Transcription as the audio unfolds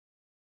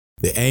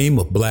The aim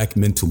of Black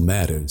Mental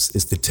Matters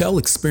is to tell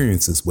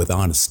experiences with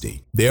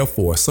honesty.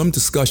 Therefore, some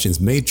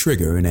discussions may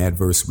trigger an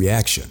adverse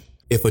reaction.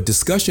 If a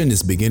discussion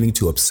is beginning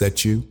to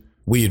upset you,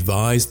 we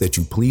advise that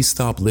you please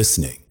stop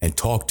listening and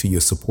talk to your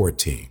support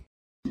team.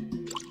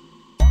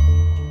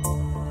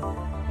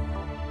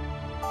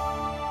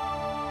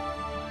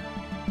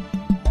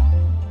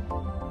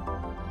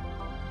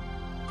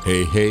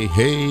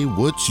 Hey,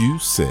 what you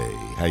say?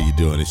 How you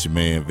doing? It's your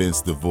man, Vince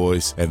the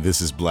Voice, and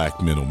this is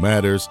Black Mental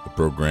Matters, the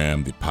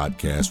program, the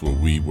podcast where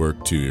we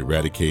work to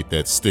eradicate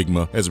that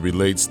stigma as it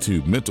relates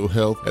to mental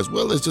health, as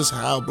well as just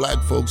how Black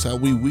folks, how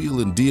we wheel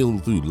and deal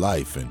through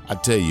life. And I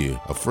tell you,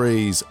 a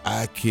phrase,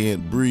 I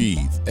can't breathe,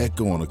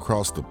 echoing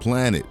across the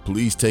planet.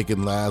 Police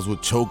taking lives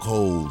with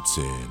chokeholds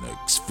and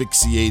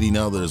asphyxiating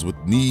others with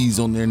knees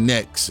on their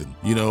necks. And,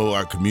 you know,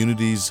 our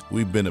communities,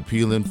 we've been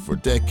appealing for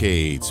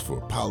decades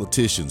for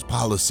politicians,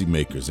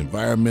 policymakers,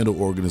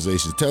 environmental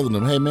organizations, telling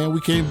them, hey man,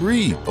 we can't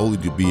breathe, only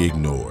to be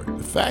ignored.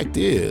 The fact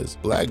is,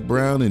 Black,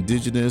 brown,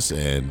 indigenous,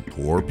 and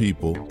poor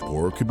people,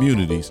 poor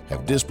communities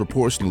have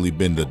disproportionately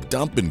been the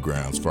dumping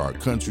grounds for our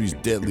country's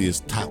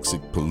deadliest toxic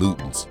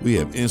pollutants. We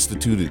have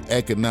instituted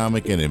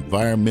economic and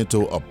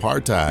environmental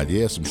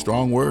apartheid, some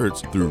strong words,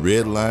 through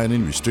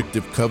redlining,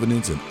 restrictive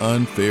covenants, and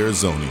unfair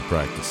zoning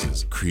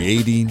practices,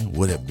 creating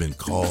what have been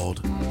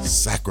called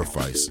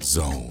sacrifice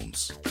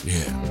zones.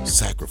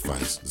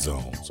 Sacrifice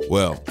zones.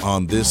 Well,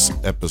 on this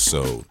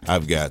episode,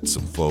 I've got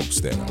some folks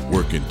that are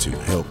working to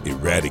help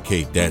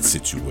eradicate that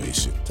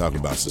situation, talking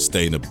about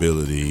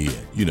sustainability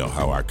and, you know,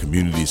 how our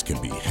communities can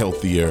be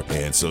healthier.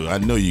 And so I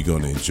know you're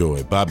going to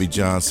enjoy Bobby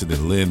Johnson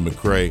and Lynn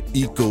McCray.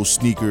 Eco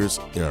Sneakers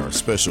are our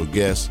special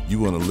guests. You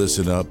want to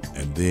listen up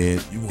and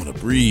then you want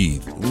to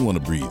breathe. We want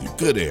to breathe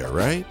good air,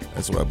 right?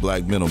 That's why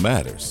Black Mental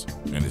Matters.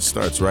 And it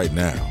starts right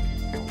now.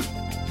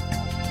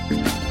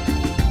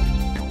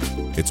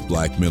 It's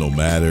Black Mental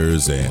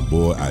Matters, and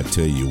boy, I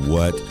tell you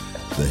what,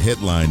 the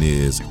headline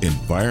is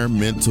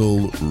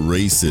Environmental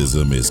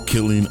Racism is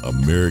Killing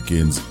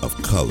Americans of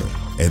Color,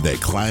 and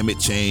that climate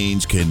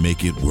change can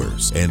make it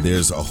worse. And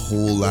there's a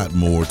whole lot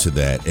more to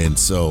that. And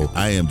so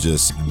I am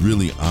just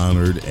really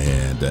honored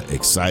and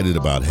excited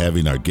about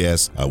having our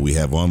guests. We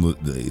have on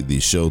the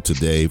show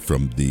today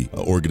from the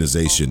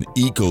organization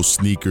Eco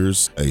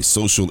Sneakers, a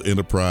social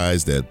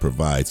enterprise that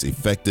provides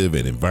effective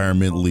and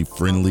environmentally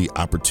friendly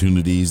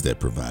opportunities that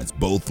provides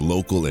both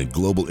local and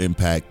global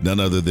impact. None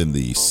other than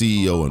the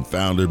CEO and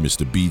founder,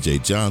 Mr.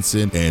 BJ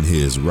Johnson, and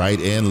his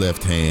right and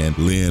left hand,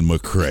 Lynn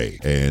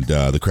McCray. And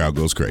the crowd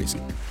goes crazy.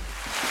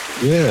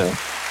 Yeah.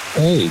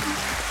 Hey.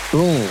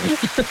 Boom.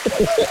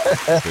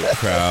 The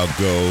crowd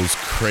goes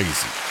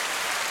crazy.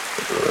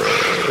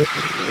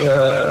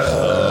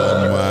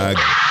 Oh my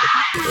God.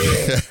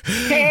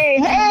 Hey.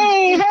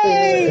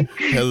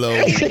 Hello.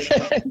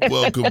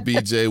 Welcome,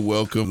 BJ.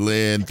 Welcome,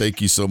 Lynn.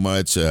 Thank you so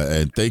much.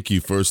 And thank you,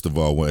 first of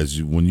all,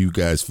 when you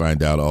guys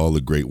find out all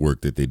the great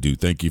work that they do,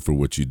 thank you for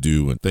what you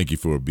do. And thank you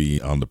for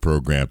being on the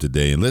program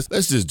today. And let's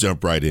just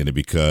jump right in it,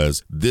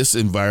 because this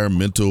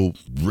environmental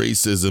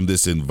racism,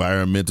 this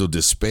environmental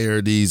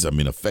disparities,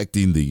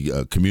 affecting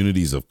the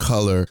communities of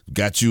color,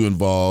 got you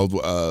involved.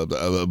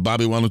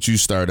 Bobby, why don't you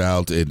start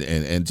out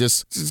and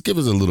just give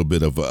us a little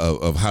bit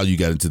of how you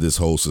got into this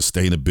whole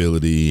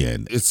sustainability,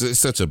 and it's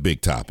such a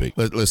big topic.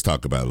 Let's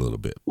talk about it a little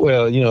bit.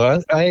 Well,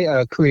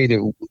 I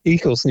created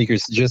Eco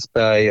Sneakers just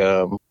by,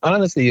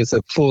 honestly, it's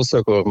a full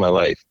circle of my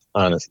life,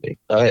 honestly.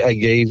 I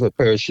gave a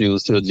pair of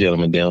shoes to a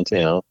gentleman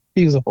downtown.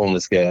 He was a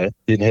homeless guy,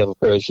 didn't have a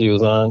pair of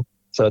shoes on.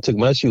 So I took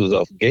my shoes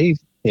off, gave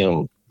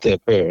him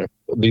that pair.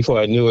 Before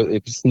I knew it,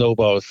 it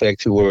snowballed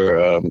effect to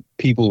where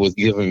people was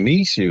giving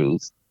me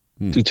shoes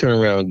to turn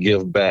around and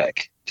give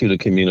back to the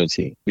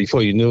community.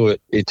 Before you knew it,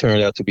 it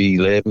turned out to be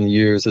 11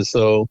 years or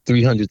so.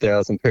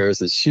 300,000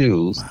 pairs of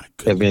shoes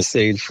have been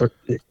saved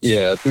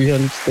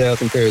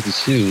 300,000 pairs of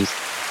shoes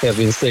have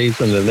been saved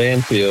from the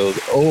landfills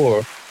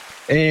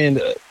and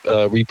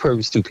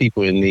repurposed to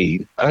people in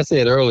need. I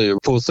said earlier,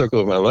 full circle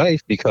of my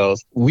life,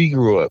 because we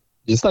grew up,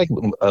 just like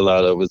a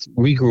lot of us,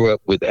 we grew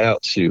up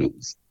without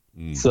shoes.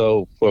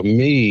 So for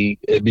me,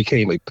 it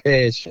became a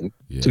passion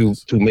to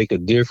make a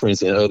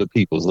difference in other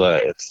people's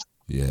lives.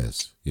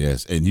 Yes.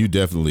 And you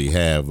definitely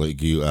have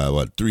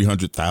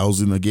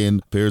 300,000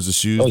 again pairs of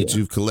shoes that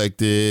you've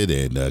collected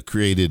and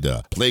created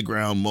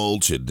playground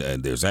mulch. And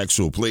there's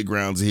actual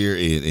playgrounds here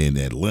in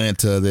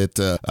Atlanta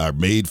that are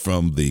made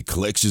from the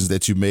collections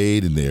that you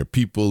made. And there are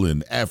people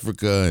in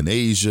Africa and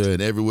Asia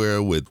and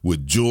everywhere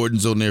with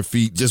Jordans on their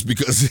feet just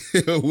because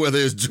whether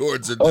it's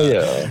Jordans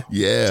or not.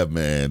 Yeah,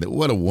 man.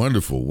 What a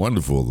wonderful,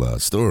 wonderful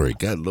story.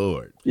 God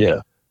Lord.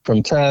 Yeah.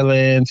 From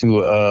Thailand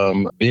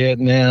to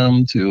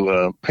Vietnam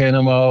to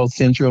Panama,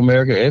 Central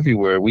America,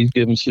 everywhere, we've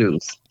given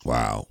shoes.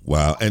 Wow.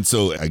 Wow. And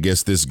so I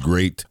guess this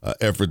great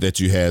effort that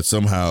you had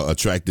somehow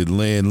attracted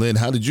Lynn. Lynn,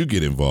 how did you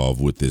get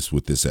involved with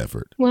this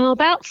effort? Well,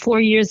 about 4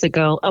 years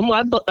ago, I've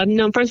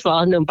known, first of all,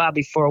 I've known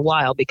Bobby for a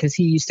while because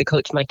he used to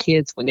coach my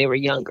kids when they were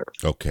younger.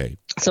 Okay.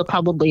 So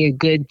probably a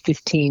good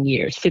 18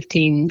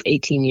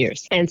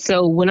 years. And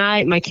so when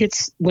my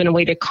kids went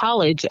away to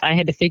college, I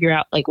had to figure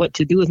out like what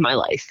to do with my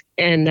life.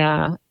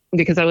 And,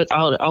 because I'd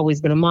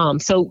always been a mom.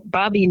 So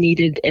Bobby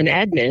needed an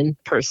admin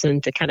person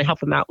to kind of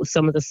help him out with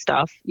some of the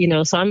stuff,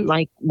 so I'm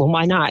like, well,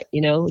 why not?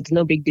 It's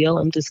no big deal.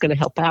 I'm just going to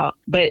help out.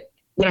 But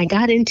when I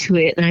got into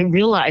it and I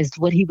realized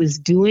what he was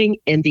doing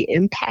and the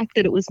impact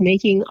that it was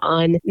making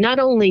on not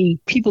only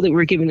people that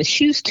we're giving the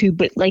shoes to,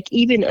 but like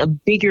even a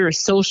bigger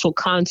social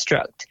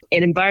construct,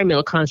 an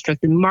environmental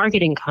construct, and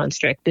marketing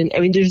construct. And I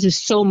mean, there's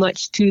just so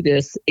much to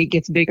this. It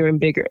gets bigger and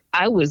bigger.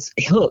 I was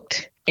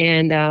hooked.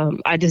 And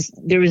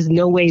there was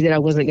no way that I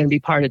wasn't going to be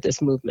part of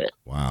this movement.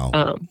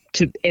 Wow.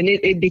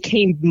 It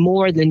became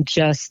more than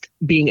just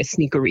being a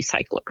sneaker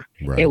recycler.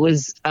 Right. It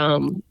was,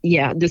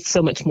 there's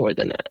so much more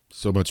than that.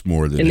 So much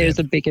more than that. And there's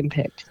a big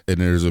impact. And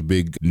there's a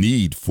big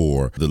need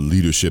for the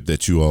leadership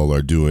that you all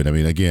are doing. I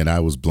mean, again, I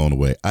was blown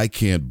away. I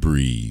can't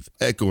breathe.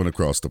 Echoing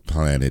across the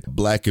planet.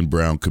 Black and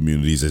brown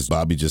communities, as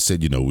Bobby just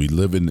said, we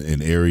live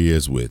in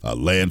areas with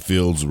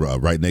landfills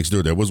right next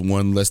door. There was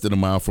one less than a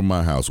mile from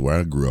my house where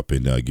I grew up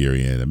in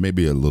Gary, and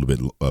maybe a little bit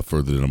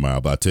further than a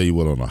mile. But I tell you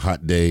what, on a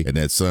hot day and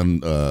that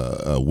sun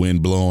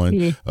wind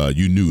blowing,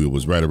 you knew it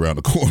was right around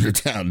the corner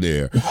down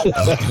there.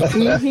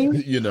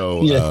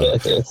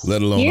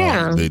 Let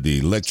alone the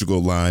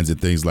electrical lines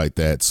and things like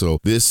that. So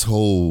this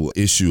whole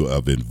issue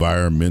of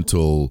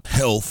environmental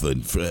health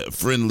and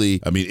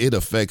friendly, I mean, it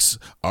affects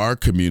our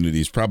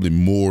communities probably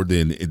more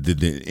than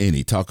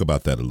any. Talk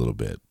about that a little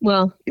bit.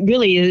 Well, it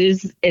really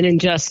is an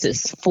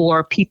injustice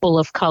for people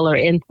of color.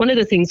 And one of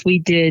the things we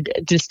did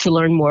just to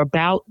learn more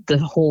about the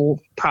whole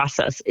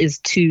process is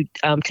to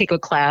take a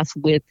class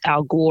with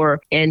Al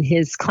Gore and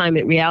his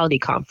Climate Reality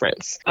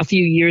Conference a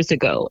few years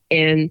ago.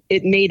 And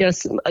it made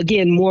us,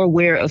 again, more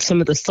aware of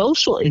some of the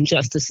social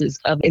injustices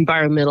of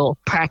environmental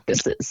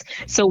practices.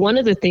 So one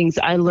of the things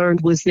I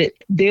learned was that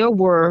there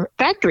were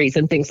factories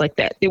and things like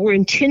that were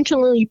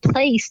intentionally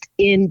placed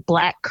in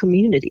Black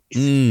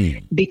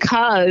communities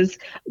because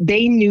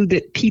they knew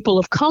that people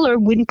of color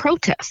wouldn't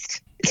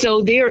protest.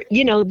 So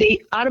they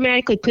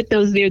automatically put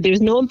those there.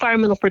 There's no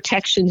environmental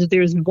protections.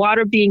 There's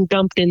water being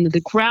dumped into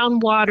the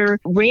groundwater,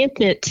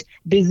 rampant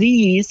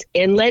disease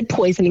and lead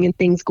poisoning and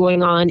things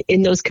going on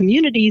in those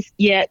communities,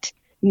 yet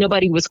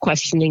nobody was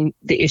questioning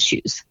the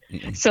issues.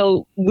 Mm-hmm.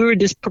 So we were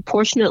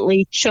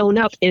disproportionately shown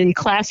up in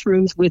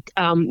classrooms with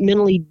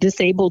mentally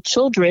disabled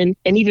children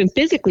and even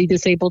physically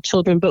disabled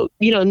children, but,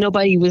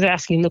 nobody was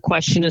asking the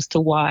question as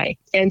to why.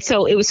 And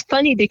so it was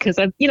funny because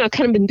I've,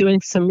 kind of been doing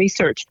some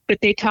research,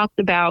 but they talked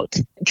about,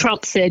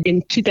 Trump said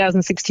in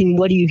 2016,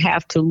 what do you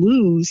have to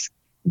lose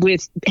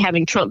with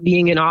having Trump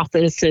being in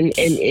office and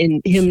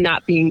him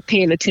not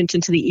paying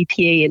attention to the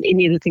EPA and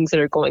any of the things that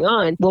are going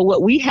on? Well,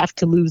 what we have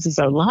to lose is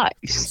our lives.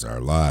 It's our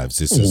lives.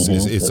 It's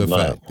a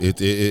fact.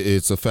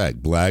 It's a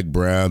fact. Black,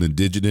 brown,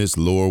 indigenous,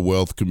 lower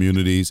wealth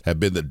communities have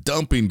been the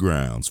dumping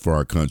grounds for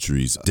our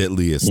country's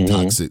deadliest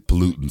toxic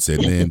pollutants.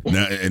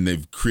 And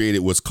they've created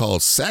what's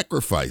called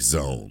sacrifice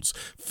zones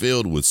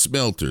filled with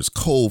smelters,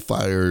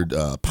 coal-fired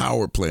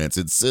power plants,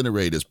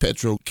 incinerators,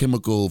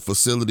 petrochemical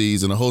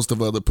facilities, and a host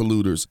of other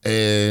polluters.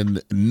 And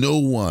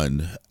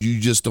you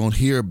just don't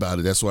hear about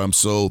it. That's why I'm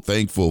so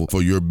thankful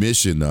for your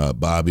mission,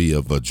 Bobby,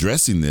 of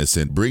addressing this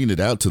and bringing it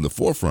out to the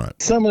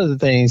forefront. Some of the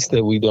things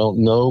that we don't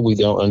know, we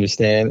don't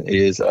understand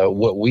is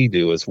what we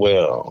do as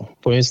well.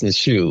 For instance,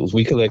 shoes.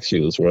 We collect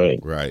shoes, right?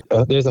 Right.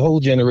 There's a whole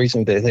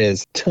generation that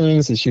has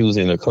tons of shoes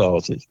in their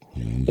closet.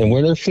 Mm-hmm. And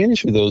when they're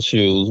finished with those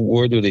shoes,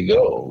 where do they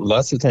go?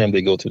 Lots of times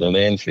they go to the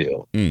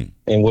landfill.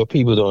 And what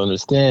people don't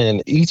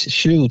understand, each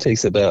shoe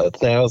takes about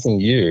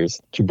 1,000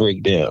 years to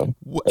break down.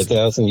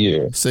 1,000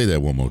 years. Say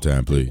that one more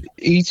time, please.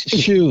 Each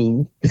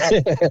shoe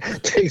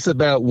takes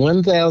about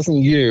 1,000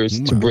 years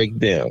to break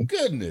down.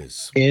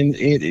 Goodness. And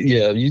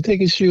you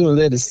take a shoe and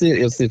let it sit,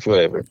 it'll sit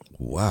forever.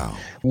 Wow.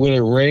 When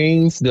it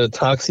rains, the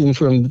toxin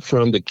from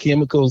the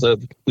chemicals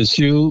of the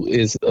shoe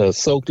is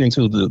soaked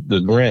into the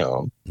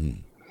ground.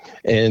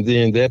 And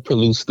then that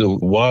pollutes the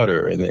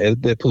water and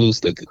that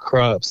pollutes the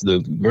crops, the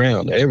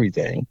ground,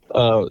 everything.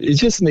 It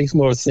just makes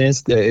more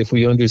sense that if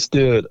we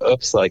understood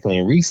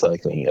upcycling and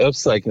recycling.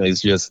 Upcycling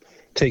is just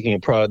taking a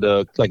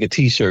product like a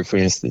T-shirt, for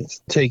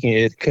instance, taking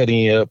it,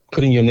 cutting it up,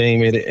 putting your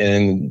name in it,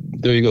 and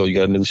there you go. You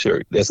got a new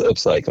shirt. That's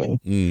upcycling.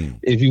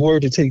 If you were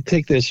to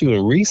take that shoe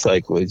and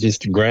recycle it,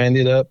 just grind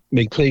it up,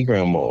 make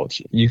playground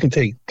mulch. You can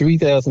take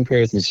 3,000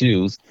 pairs of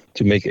shoes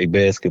to make a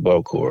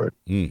basketball court.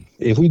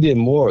 If we did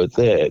more of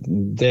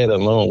that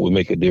alone would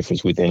make a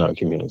difference within our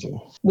community.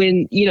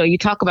 When, you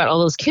talk about all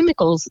those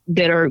chemicals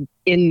that are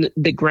in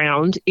the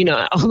ground,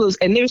 all those,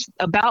 and there's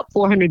about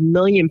 400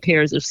 million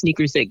pairs of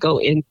sneakers that go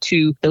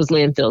into those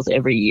landfills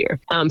every year.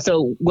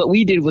 So what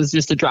we did was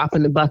just a drop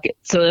in the bucket.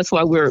 So that's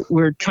why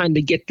we're trying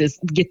to get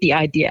the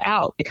idea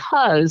out,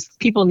 because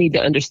people need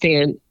to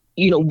understand,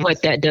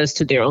 what that does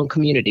to their own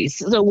communities.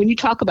 So when you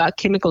talk about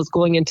chemicals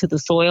going into the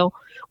soil,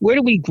 where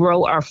do we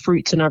grow our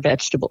fruits and our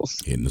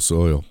vegetables? In the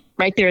soil.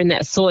 Right there in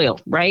that soil,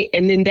 right?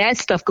 And then that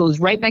stuff goes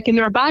right back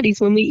into our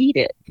bodies when we eat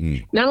it.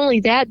 Not only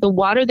that, the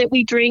water that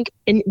we drink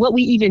and what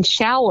we even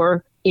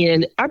shower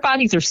in, our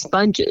bodies are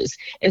sponges.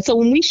 And so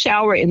when we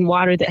shower in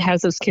water that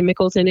has those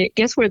chemicals in it,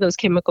 guess where those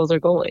chemicals are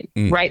going?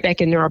 Right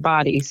back into our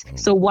bodies.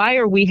 So why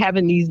are we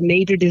having these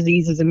major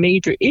diseases and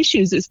major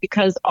issues? It's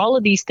because all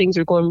of these things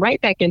are going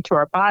right back into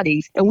our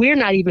bodies, and we're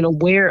not even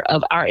aware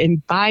of our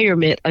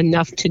environment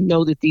enough to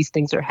know that these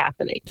things are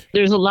happening.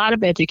 There's a lot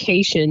of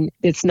education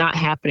that's not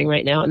happening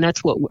right now, and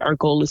that's what our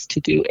goal is to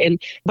do.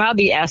 And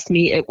Bobby asked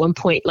me at one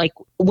point, like,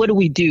 what do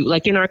we do?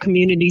 Like in our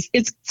communities,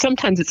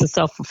 sometimes it's a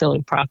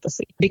self-fulfilling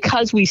prophecy.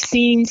 Because we've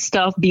seen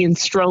stuff being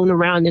strewn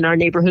around in our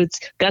neighborhoods,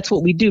 that's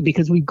what we do,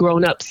 because we've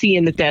grown up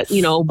seeing that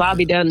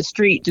Bobby down the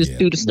street just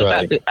threw the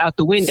stuff out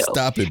the window.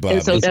 Stop it, Bobby.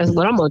 And so that's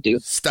what I'm going to do.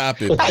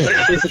 Stop it.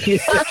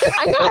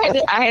 I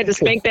know I had to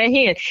spank that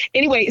hand.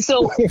 Anyway,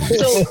 so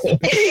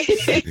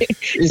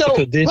It's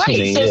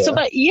conditioning.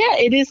 Right.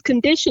 It is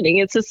conditioning.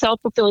 It's a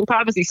self-fulfilling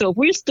prophecy. So if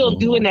we're still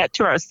doing that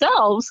to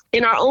ourselves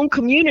in our own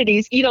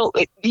communities,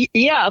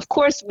 of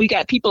course we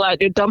got people out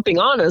there dumping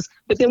on us,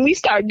 but then we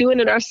start doing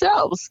it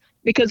ourselves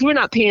because we're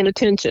not paying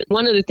attention.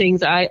 One of the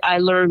things I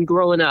learned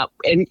growing up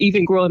and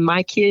even growing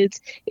my kids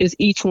is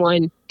each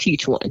one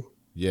teach one.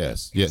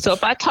 Yes. So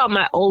if I taught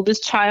my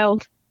oldest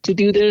child to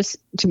do this,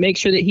 to make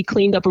sure that he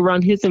cleaned up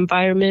around his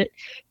environment,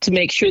 to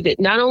make sure that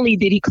not only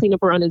did he clean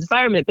up around his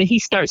environment, but he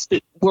starts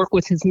to work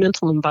with his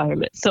mental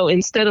environment. So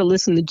instead of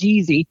listening to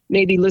Jeezy,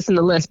 maybe listen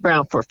to Les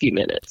Brown for a few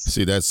minutes.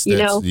 See, you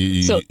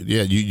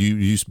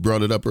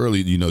brought it up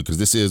early, because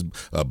this is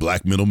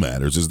Black Mental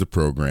Matters is the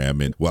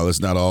program. And while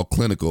it's not all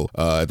clinical,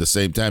 at the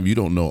same time, you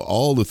don't know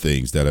all the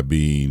things that are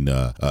being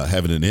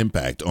having an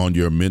impact on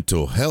your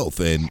mental health.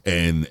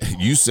 And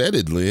you said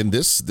it, Lynn,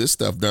 this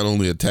stuff not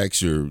only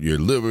attacks your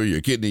liver, your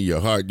kidney,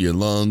 your heart, your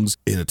lungs,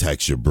 it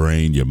attacks your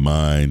brain, your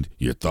mind,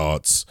 your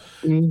thoughts,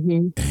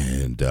 and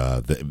it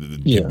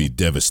can be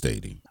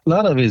devastating. A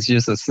lot of it's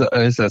just a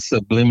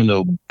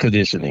subliminal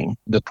conditioning.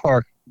 The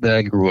park that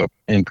I grew up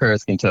in,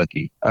 Paris,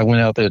 Kentucky, I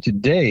went out there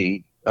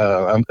today.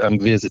 I'm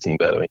visiting,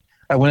 by the way.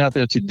 I went out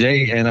there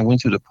today, and I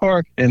went to the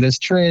park, and there's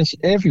trash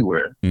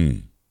everywhere.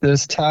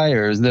 There's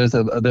tires. There's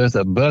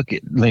a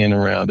bucket laying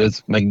around.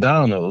 There's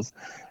McDonald's,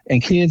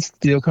 and kids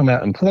still come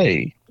out and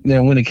play.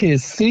 Now, when the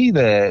kids see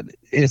that,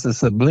 it's a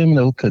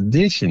subliminal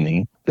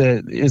conditioning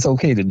that it's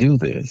okay to do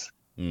this.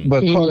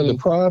 But part of the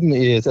problem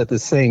is, at the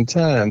same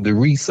time, the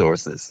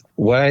resources.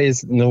 Why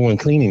is no one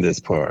cleaning this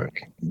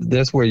park?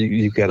 That's where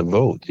you got to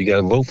vote. You got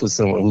to vote for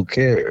someone who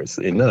cares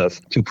enough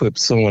to put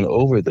someone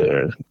over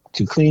there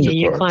to clean the parks.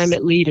 Your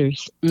climate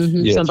leaders.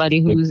 Yes. Somebody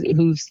who's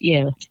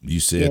You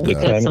said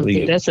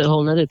that's a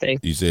whole other thing.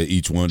 You said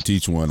each one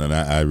teach one, and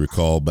I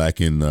recall back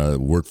in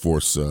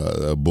workforce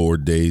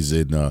board days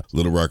in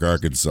Little Rock,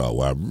 Arkansas,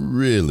 where I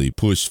really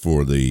pushed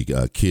for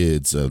the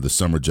kids, the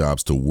summer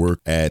jobs, to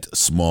work at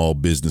small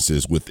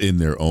businesses within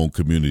their own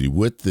community,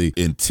 with the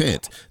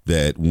intent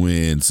that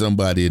when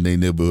somebody in their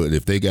neighborhood,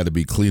 if they got to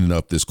be cleaning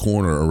up this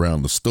corner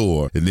around the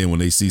store, and then when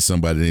they see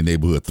somebody in their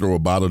neighborhood throw a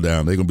bottle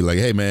down, they're gonna be like,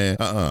 "Hey man,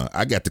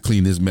 I got to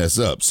clean this mess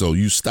up, so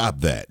you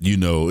stop that."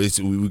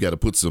 We got to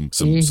put some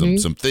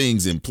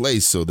things in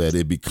place so that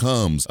it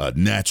becomes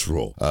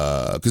natural.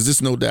 Because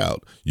there's no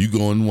doubt, you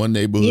go in one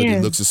neighborhood,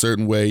 it looks a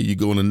certain way. You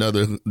go in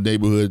another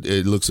neighborhood,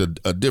 it looks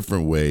a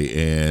different way,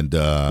 and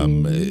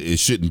it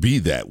shouldn't be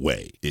that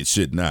way. It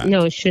should not.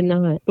 No, it should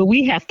not. But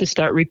we have to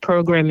start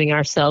reprogramming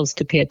ourselves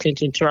to pay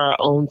attention to our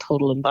own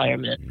total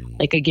environment.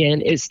 Like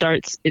again, it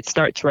starts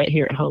right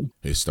here at home.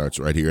 It starts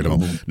right here at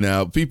home.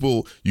 Now,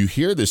 people, you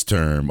hear this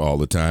term all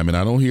the time, and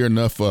I don't hear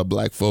enough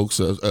Black folks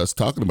us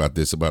talking about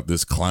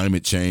this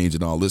climate change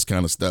and all this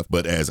kind of stuff.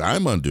 But as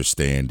I'm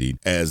understanding,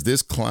 as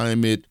this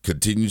climate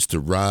continues to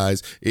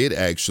rise, it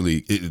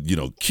actually,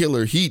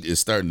 killer heat is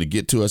starting to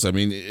get to us. I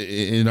mean,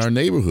 in our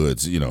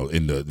neighborhoods,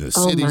 in the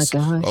cities.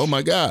 Oh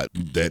my God,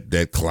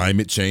 that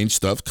climate change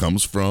stuff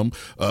comes from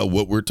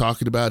what we're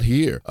talking about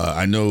here.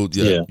 I know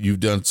you've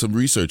done some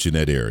research in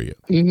that area.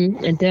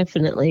 And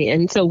definitely.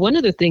 And so one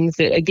of the things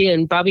that,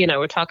 again, Bobby and I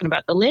were talking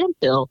about the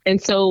landfill.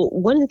 And so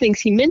one of the things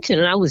he mentioned,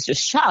 and I was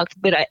just shocked,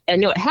 but I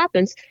know it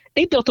happens,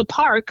 they built a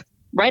park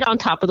right on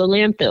top of the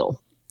landfill.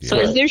 So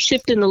as they're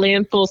shifting the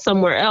landfill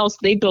somewhere else,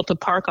 they built a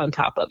park on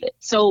top of it.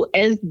 So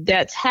as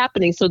that's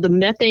happening, so the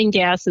methane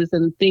gases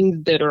and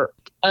things that are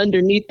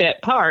underneath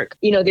that park,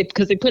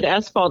 because they put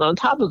asphalt on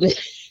top of it.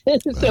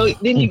 So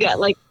then you got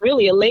like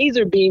really a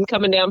laser beam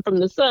coming down from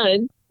the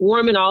sun,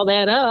 warming all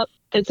that up.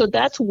 And so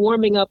that's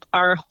warming up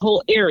our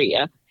whole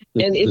area.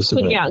 And it's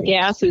putting out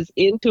gases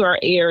into our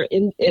air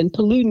and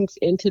pollutants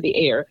into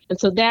the air. And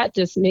so that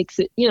just makes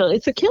it,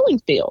 it's a killing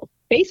field.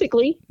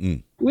 Basically,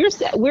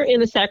 we're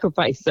in a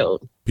sacrifice zone.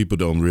 People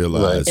don't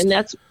realize, and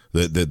that's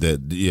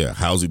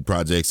housing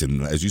projects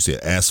and, as you said,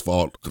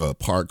 asphalt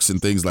parks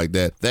and things like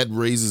that, that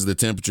raises the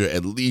temperature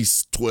at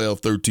least 12,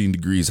 13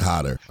 degrees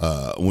hotter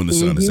when the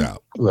sun is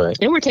out. Right.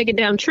 And we're taking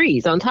down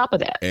trees on top of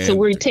that. So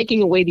we're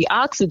taking away the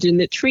oxygen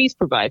that trees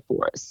provide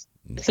for us.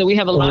 So we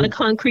have a lot of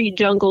concrete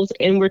jungles,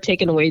 and we're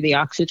taking away the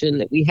oxygen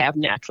that we have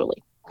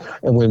naturally.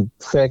 And when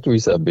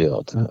factories are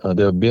built,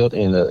 they're built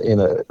in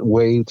a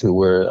way to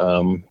where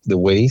the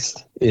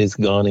waste is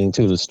gone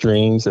into the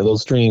streams, and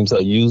those streams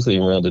are usually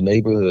around the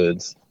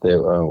neighborhoods that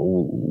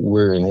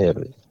we're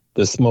inhabiting.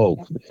 The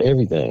smoke,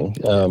 everything.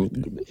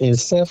 In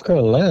South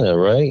Carolina,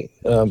 right?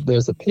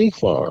 There's a pig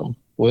farm,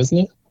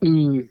 wasn't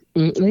it?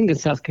 I think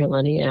it's South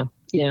Carolina.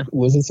 Yeah.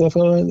 Was it South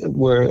Carolina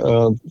where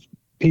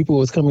people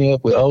was coming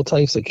up with all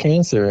types of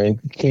cancer and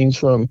came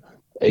from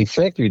a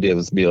factory that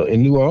was built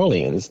in New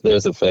Orleans?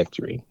 There's a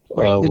factory.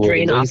 The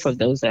drain off of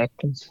those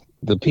actors.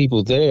 The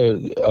people there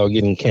are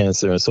getting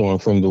cancer and so on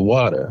from the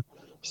water.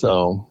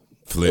 So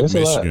Flint,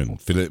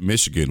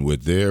 Michigan,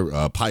 with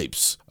their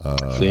pipes.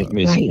 Flint,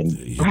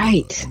 Michigan.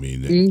 Right. I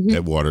mean,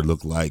 that water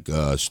looked like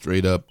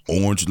straight up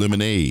orange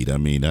lemonade. I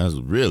mean,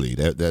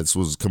 that's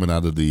what's coming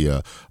out of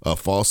the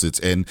faucets,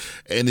 and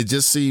it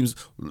just seems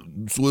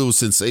it was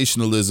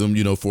sensationalism.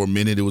 You know, for a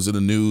minute it was in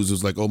the news. It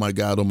was like, oh my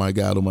God, oh my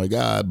God, oh my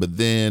God. But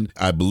then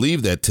I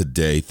believe that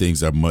today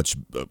things are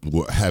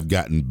have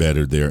gotten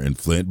better there in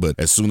Flint. But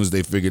as soon as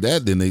they figured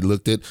that, then they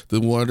looked at the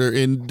water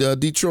in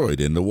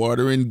Detroit and the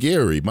water in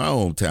Gary, my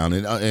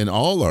hometown, and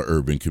all our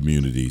urban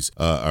communities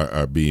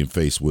are being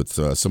faced with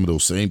some of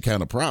those same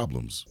kind of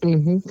problems.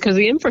 Because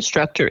the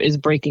infrastructure is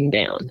breaking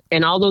down,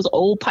 and all those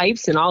old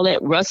pipes and all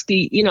that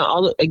rusty,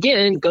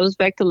 again, goes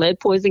back to lead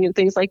poisoning and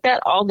things like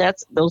that. All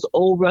that's those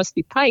old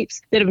rusty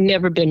pipes that have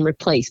never been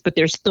replaced, but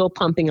they're still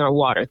pumping our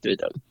water through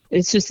them.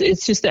 It's just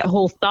that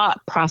whole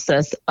thought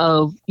process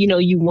of,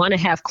 you want to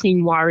have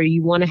clean water,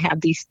 you want to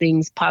have these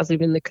things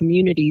positive in the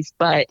communities,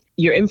 but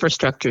your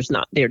infrastructure is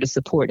not there to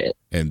support it.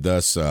 And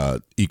thus,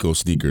 Eco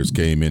Sneakers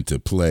came into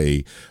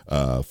play.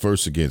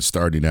 First, again,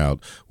 starting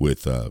out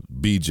with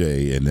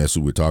BJ, and that's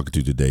who we're talking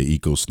to today,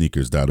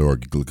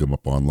 ecosneakers.org. You can look him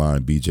up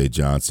online. BJ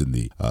Johnson,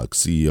 the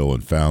CEO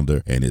and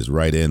founder, and his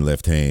right and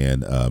left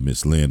hand,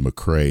 Miss Lynn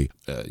McCray,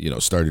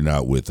 starting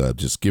out with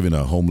just giving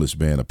a homeless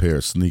man a pair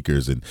of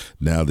sneakers, and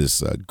now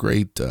this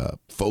great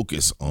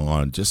focus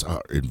on just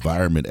our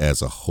environment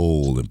as a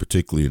whole, and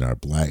particularly in our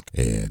Black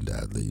and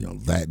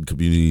Latin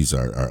communities,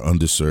 our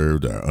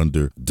underserved, our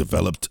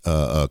underdeveloped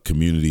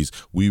communities.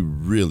 We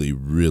really,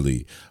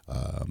 really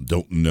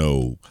don't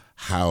know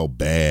how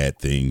bad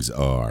things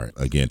are.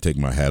 Again, take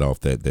my hat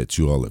off that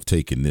you all have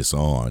taken this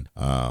on.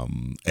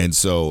 And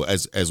so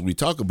as we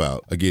talk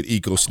about, again,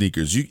 Eco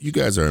Sneakers, you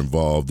guys are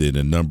involved in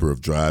a number of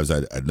drives.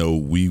 I know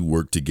we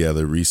worked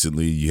together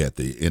recently. You had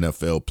the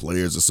NFL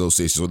Players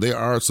Association. So there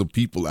are some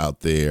people out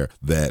there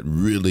that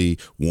really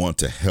want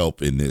to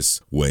help in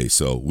this way.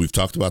 So we've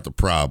talked about the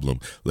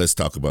problem. Let's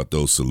talk about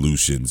those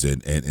solutions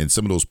and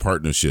some of those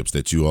partnerships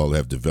that you all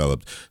have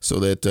developed so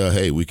that,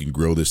 hey, we can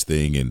grow this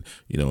thing and,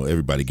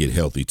 everybody get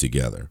healthy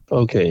together.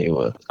 Okay,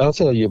 well, I'll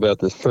tell you about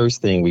the first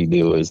thing we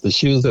do is the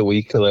shoes that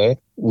we collect.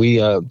 We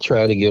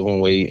try to give them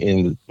away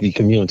in the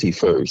community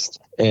first,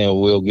 and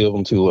we'll give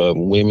them to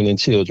women and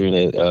children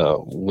at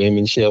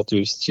women's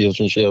shelters,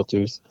 children's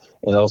shelters,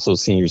 and also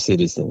senior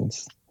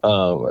citizens.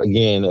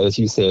 Again, as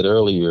you said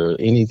earlier,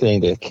 anything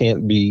that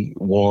can't be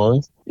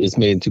worn is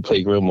made into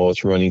playground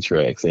mulch, running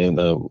tracks, and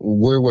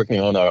we're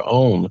working on our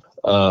own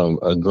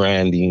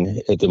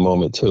grinding at the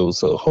moment too.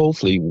 So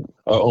hopefully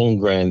our own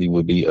grinding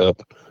will be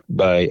up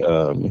by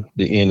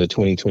the end of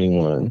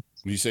 2021.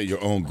 When you say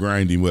your own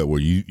grinding, what were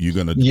you're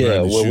gonna? Yeah,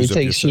 grind the well, shoes we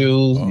take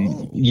shoes.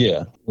 Oh.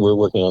 Yeah, we're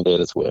working on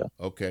that as well.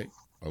 Okay.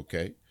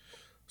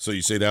 So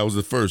you say that was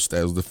the first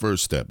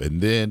step,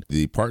 and then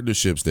the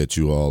partnerships that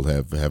you all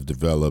have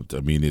developed. I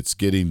mean, it's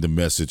getting the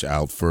message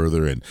out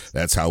further, and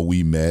that's how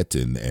we met,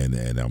 and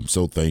I'm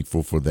so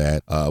thankful for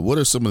that. What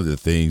are some of the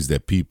things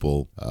that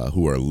people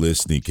who are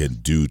listening can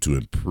do to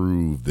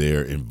improve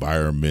their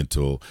environment?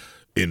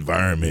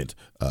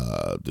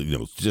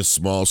 Just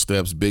small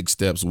steps, big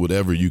steps,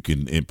 whatever you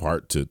can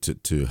impart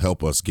to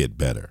help us get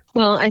better.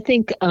 Well, I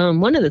think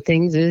one of the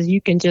things is you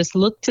can just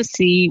look to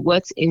see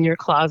what's in your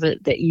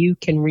closet that you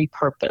can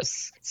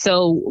repurpose.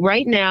 So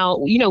right now,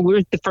 we're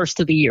at the first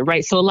of the year,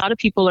 right? So a lot of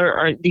people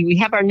we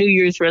have our New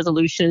Year's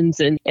resolutions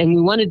and we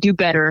want to do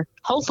better.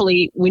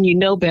 Hopefully, when you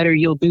know better,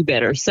 you'll do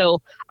better.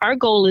 So our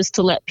goal is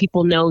to let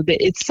people know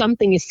that it's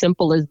something as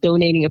simple as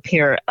donating a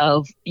pair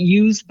of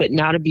used but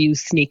not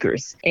abused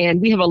sneakers.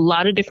 And we have a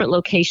lot of different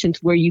locations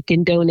where you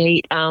can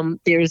donate.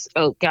 There's,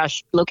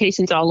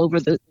 locations all over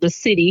the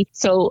city.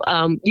 So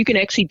you can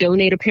actually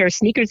donate a pair of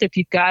sneakers if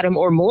you've got them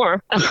or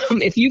more.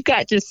 If you've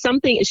got just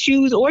something,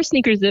 shoes or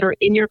sneakers that are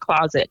in your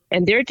closet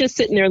and they're just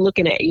sitting there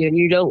looking at you and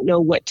you don't know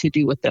what to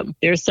do with them.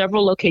 There are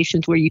several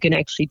locations where you can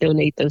actually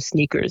donate those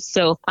sneakers.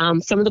 So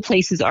some of the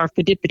places are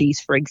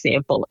Fidipides, for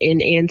example,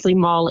 in Ansley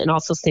Mall and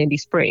also Sandy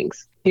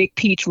Springs. Big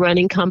Peach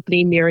Running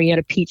Company, Marietta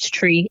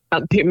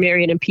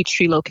and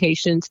Peachtree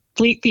locations,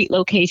 Fleet Feet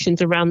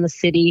locations around the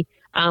city,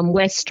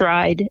 West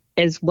Stride,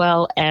 as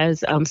well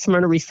as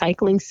Smyrna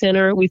Recycling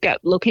Center. We've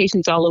got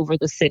locations all over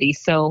the city.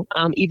 So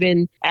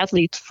even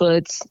Athlete's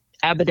Foots,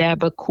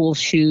 Abba Cool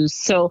Shoes.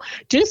 So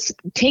just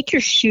take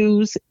your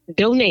shoes,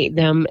 donate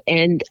them,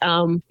 and,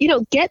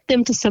 get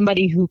them to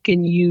somebody who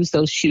can use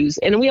those shoes.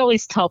 And we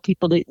always tell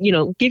people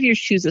to, give your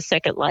shoes a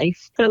second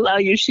life, to allow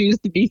your shoes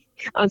to be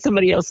on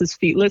somebody else's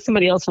feet. Let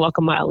somebody else walk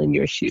a mile in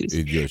your shoes.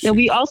 Now,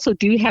 we also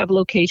do have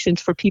locations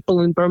for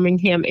people in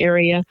Birmingham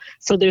area.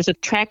 So there's a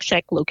Track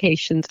Shack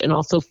locations and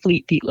also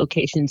Fleet Feet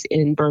locations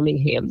in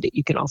Birmingham that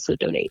you can also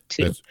donate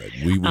to.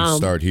 We will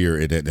start here.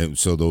 And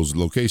so those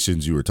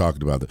locations you were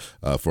talking about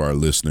for our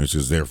listeners,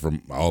 because they're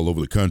from all over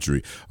the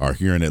country, are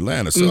here in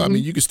Atlanta. So,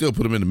 you can still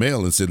put them in the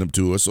mail and send them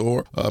to us,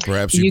 or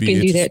perhaps you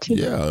can do that too.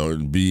 Yeah, or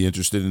be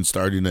interested in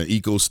starting an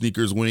Eco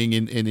Sneakers wing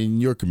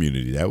in your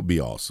community. That would be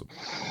awesome.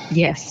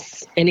 Yes.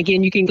 And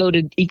again, you can go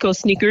to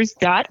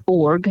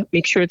ecosneakers.org.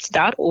 Make sure it's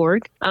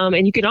 .org.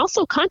 And you can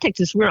also contact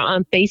us. We're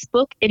on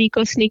Facebook at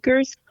Eco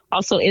Sneakers,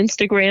 also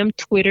Instagram,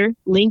 Twitter,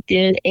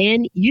 LinkedIn,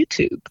 and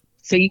YouTube.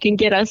 So you can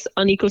get us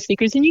on Eco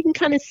Sneakers, and you can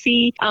kind of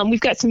see, we've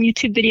got some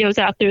YouTube videos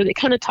out there that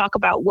kind of talk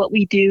about what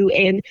we do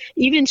and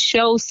even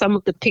show some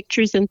of the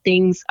pictures and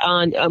things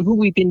on who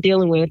we've been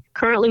dealing with.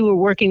 Currently, we're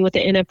working with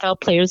the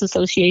NFL Players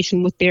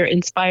Association with their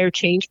Inspire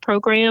Change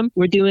program.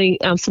 We're doing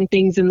some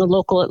things in the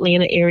local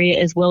Atlanta area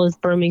as well as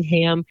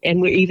Birmingham,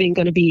 and we're even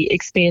going to be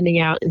expanding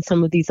out in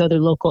some of these other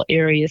local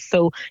areas.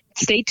 So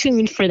stay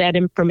tuned for that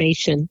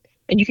information.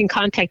 And you can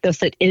contact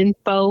us at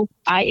info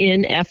at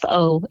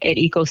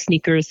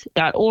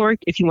ecosneakers.org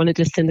if you want to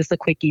just send us a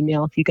quick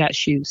email if you got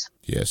shoes.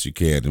 Yes, you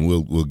can. And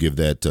we'll give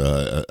that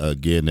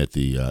again at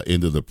the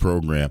end of the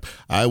program.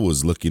 I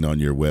was looking on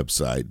your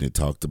website, and it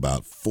talked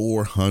about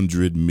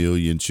 400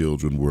 million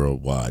children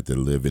worldwide that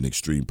live in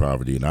extreme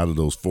poverty. And out of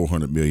those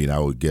 400 million, I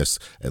would guess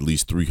at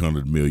least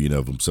 300 million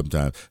of them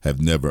sometimes have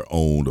never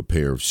owned a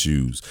pair of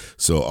shoes.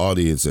 So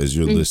audience, as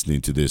you're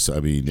listening to this, I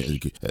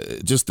mean,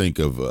 just think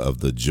of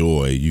the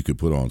joy you could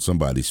put on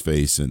somebody's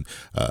face. And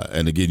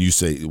again, you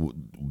say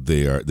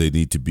they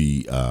need to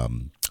be,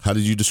 how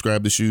did you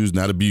describe the shoes?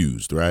 Not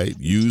abused, right?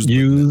 Used,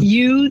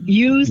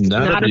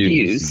 not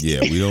abused. Yeah,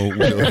 we don't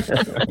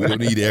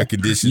need air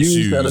conditioned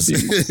shoes.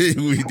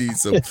 We need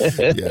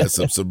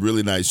some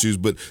really nice shoes.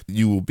 But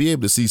you will be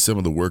able to see some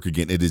of the work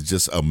again. It is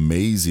just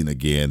amazing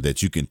again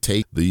that you can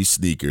take these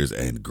sneakers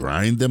and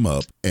grind them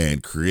up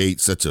and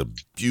create such a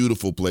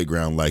beautiful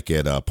playground like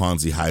at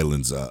Ponzi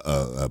Highlands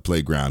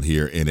playground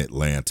here in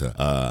Atlanta.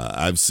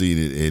 I've seen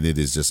it, and it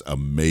is just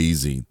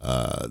amazing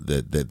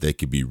that they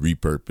can be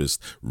repurposed,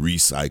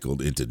 recycled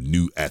into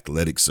new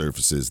athletic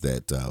surfaces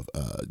that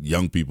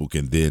young people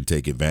can then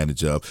take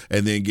advantage of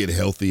and then get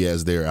healthy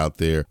as they're out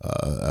there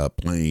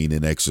playing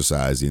and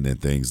exercising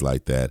and things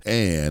like that.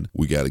 And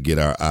we got to get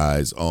our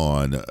eyes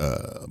on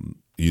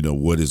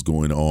what is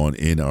going on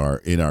in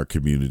our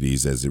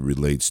communities as it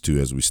relates to,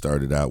 as we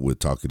started out with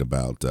talking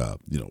about,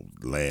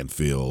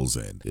 landfills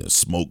and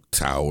smoke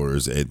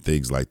towers and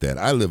things like that.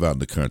 I live out in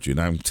the country,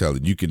 and I'm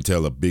telling you can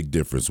tell a big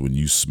difference when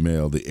you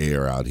smell the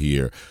air out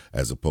here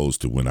as opposed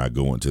to when I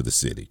go into the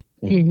city.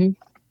 Mm-hmm.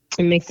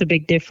 It makes a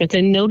big difference.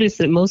 And notice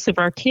that most of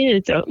our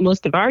kids,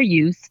 most of our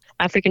youth,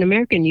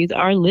 African-American youth,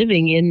 are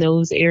living in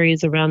those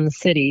areas around the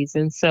cities.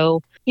 And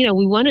so,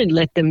 we want to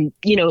let them,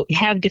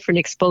 have different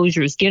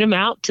exposures, get them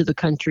out to the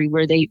country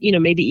where they,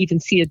 maybe even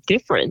see a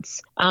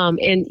difference.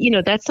 And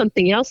that's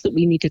something else that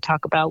we need to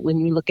talk about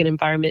when we look at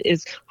environment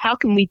is how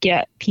can we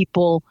get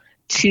people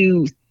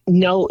to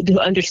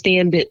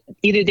understand that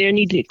either they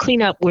need to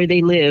clean up where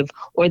they live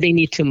or they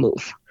need to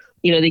move.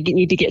 They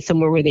need to get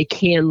somewhere where they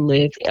can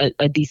live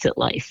a decent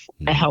life,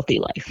 a healthy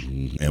life.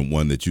 And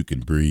one that you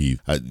can breathe.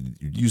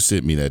 You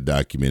sent me that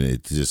document.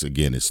 It just,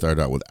 again, it started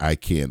out with I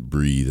Can't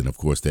Breathe. And, of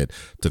course, that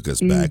took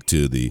us back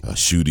to the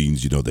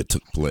shootings, that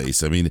took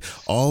place. I mean,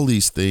 all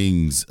these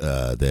things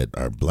that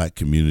our Black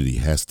community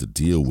has to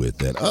deal with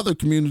that other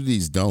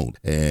communities don't.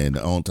 And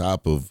on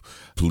top of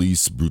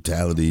police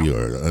brutality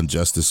or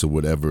injustice or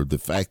whatever, the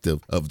fact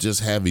of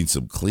just having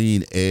some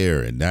clean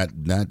air and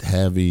not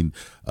having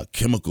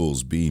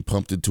chemicals being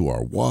pumped into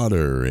our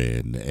water,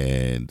 and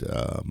it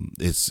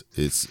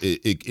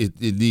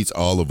needs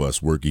all of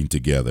us working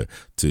together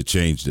to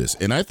change this.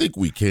 And I think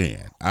we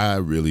can. I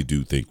really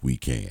do think we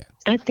can.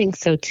 I think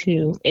so,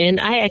 too. And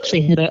I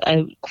actually had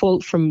a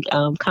quote from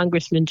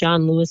Congressman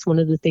John Lewis. One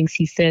of the things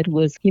he said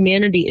was,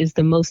 humanity is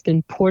the most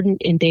important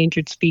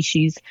endangered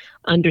species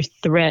under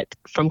threat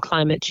from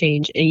climate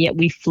change, and yet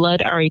we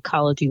flood our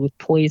ecology with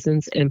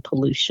poisons and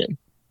pollution.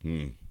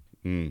 And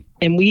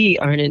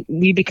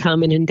we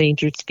become an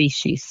endangered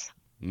species.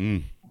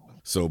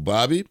 So,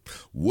 Bobby,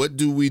 what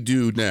do we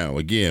do now?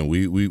 Again,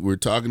 we're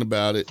talking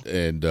about it,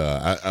 and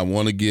I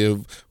want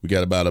to we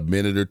got about a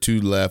minute or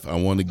two left. I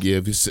want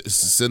to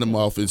send them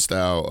off in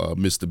style,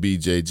 Mr.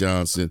 B.J.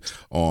 Johnson,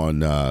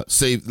 on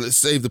save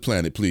the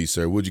planet, please,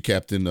 sir. Would you,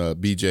 Captain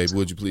B.J.,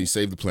 would you please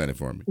save the planet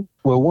for me?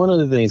 Well, one of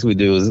the things we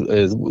do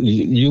is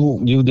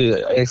you did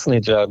an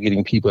excellent job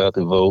getting people out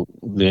to vote,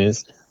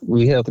 Vince.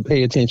 We have to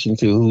pay attention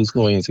to who's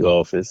going into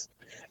office,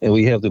 and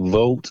we have to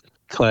vote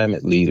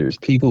climate leaders,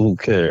 people who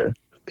care,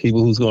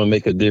 people who's going to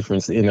make a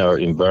difference in our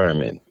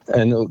environment.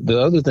 And the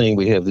other thing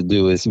we have to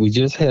do is we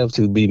just have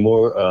to be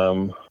more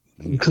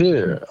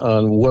clear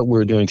on what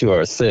we're doing to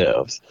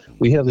ourselves.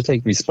 We have to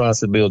take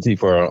responsibility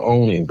for our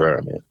own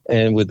environment.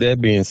 And with that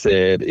being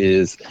said,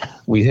 is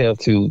we have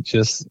to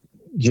just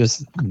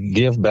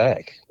give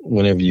back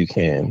whenever you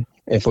can.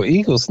 And for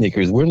Eco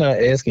Sneakers, we're not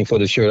asking for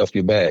the shirt off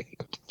your back,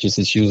 just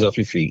the shoes off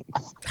your feet.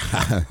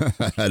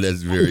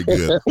 That's very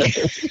good.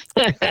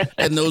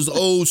 And those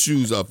old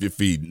shoes off your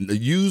feet,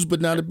 used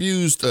but not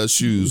abused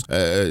shoes.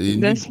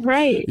 That's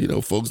right. You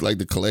know, folks like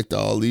to collect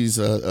all these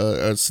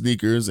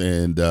sneakers,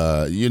 and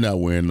you're not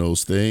wearing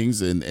those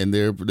things. And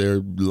there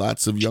are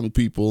lots of young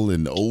people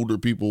and older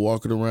people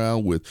walking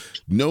around with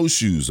no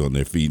shoes on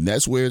their feet. And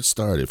that's where it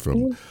started,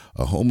 from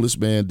a homeless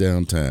man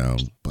downtown.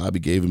 Bobby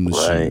gave him the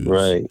shoes.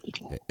 Right.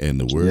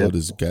 And the world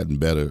has gotten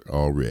better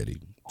already.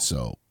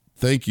 So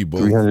thank you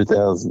both.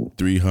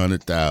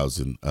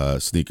 300,000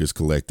 sneakers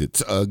collected.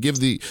 Give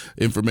the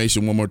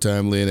information one more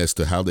time, Lynn, as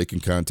to how they can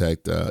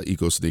contact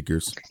Eco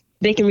Sneakers.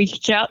 They can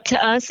reach out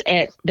to us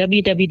at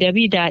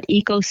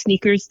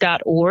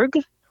www.ecosneakers.org,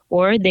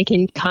 or they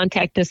can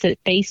contact us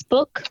at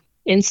Facebook,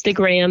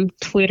 Instagram,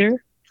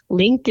 Twitter,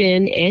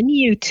 LinkedIn, and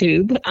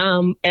YouTube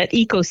at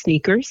Eco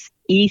Sneakers,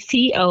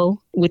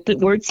 ECO with the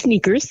word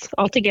sneakers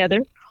all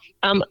together.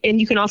 And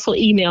you can also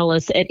email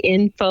us at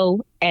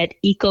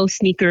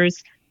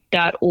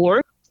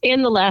info@ecosneakers.org.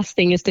 And the last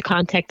thing is to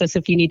contact us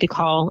if you need to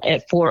call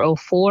at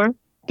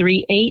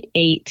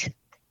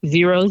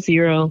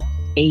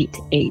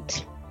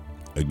 404-388-0088.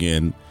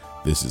 Again,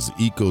 this is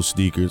Eco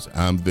Sneakers.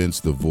 I'm Vince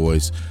the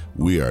Voice.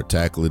 We are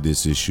tackling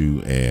this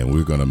issue, and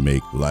we're going to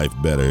make life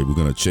better. We're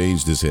going to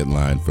change this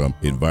headline from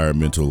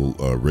environmental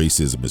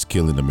racism is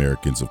killing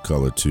Americans of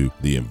color to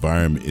the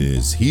environment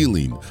is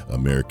healing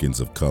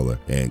Americans of color,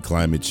 and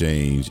climate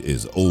change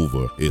is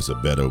over. It's a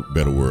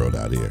better world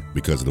out here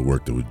because of the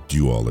work that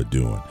you all are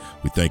doing.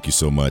 We thank you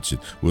so much,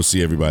 and we'll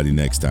see everybody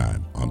next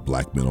time on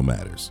Black Mental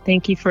Matters.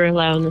 Thank you for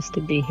allowing us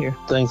to be here.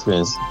 Thanks,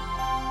 Vince.